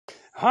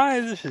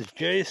Hi, this is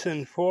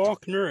Jason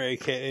Faulkner,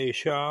 aka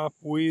Shop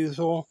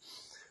Weasel.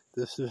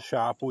 This is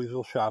Shop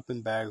Weasel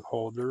shopping bag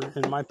holder.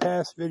 In my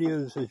past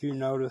videos, as you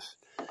noticed,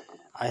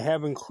 I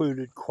have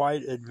included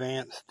quite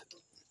advanced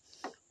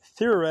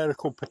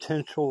theoretical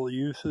potential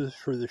uses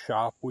for the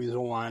Shop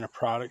Weasel line of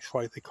products,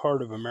 like the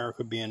Card of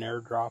America being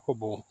air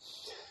droppable.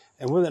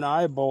 And with an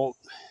eye bolt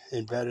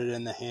embedded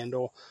in the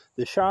handle,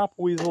 the Shop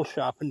Weasel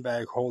shopping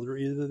bag holder,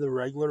 either the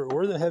regular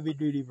or the heavy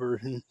duty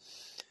version,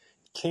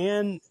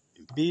 can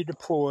be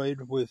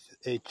deployed with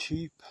a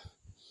cheap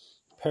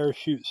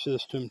parachute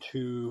system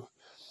to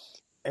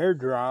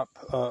airdrop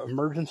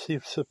emergency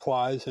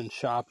supplies and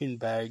shopping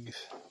bags,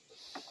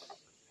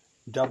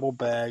 double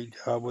bagged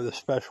with a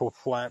special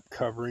flap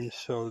covering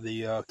so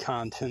the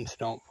contents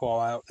don't fall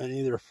out, in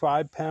either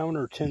 5-pound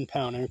or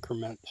 10-pound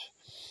increments,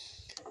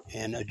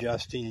 and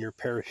adjusting your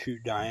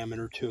parachute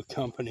diameter to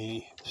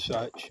accompany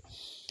such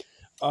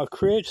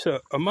creates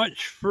a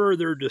much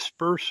further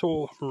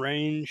dispersal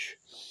range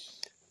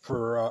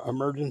for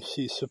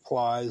emergency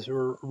supplies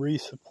or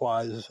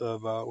resupplies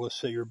of, let's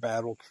say, your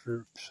battle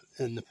troops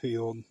in the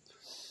field.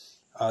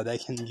 They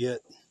can get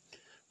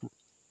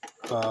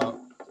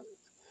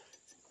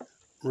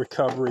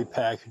recovery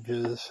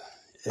packages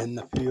in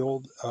the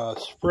field,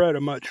 spread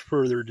a much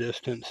further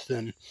distance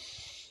than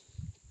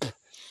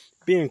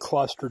being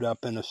clustered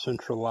up in a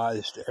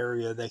centralized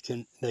area. They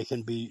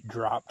can be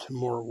dropped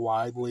more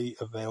widely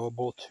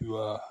available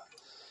to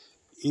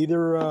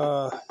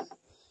either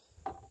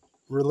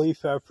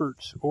relief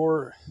efforts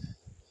or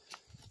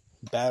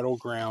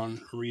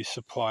battleground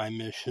resupply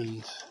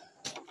missions.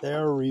 They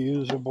are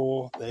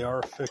reusable, they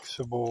are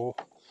fixable,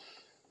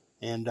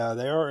 and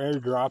they are air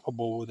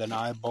droppable with an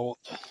eye bolt,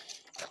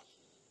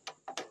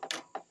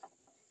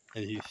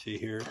 as you see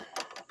here.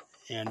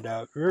 And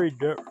very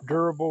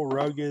durable,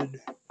 rugged,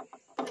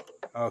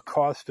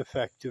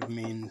 cost-effective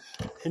means.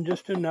 And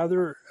just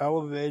another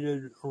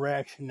elevated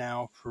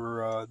rationale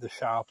for the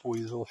Shop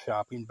Weasel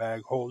shopping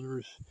bag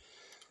holders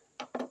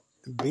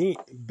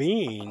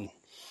being.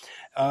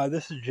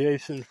 This is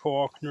Jason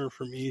Faulkner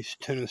from East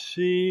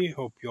Tennessee.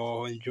 Hope you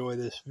all enjoy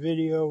this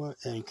video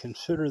and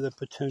consider the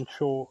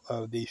potential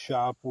of the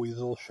Shop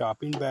Weasel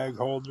shopping bag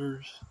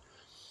holders.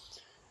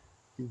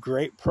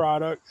 Great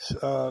products,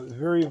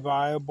 very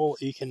viable,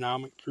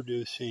 economic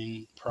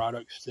producing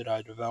products that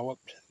I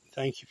developed.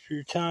 Thank you for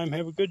your time.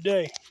 Have a good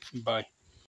day. Bye.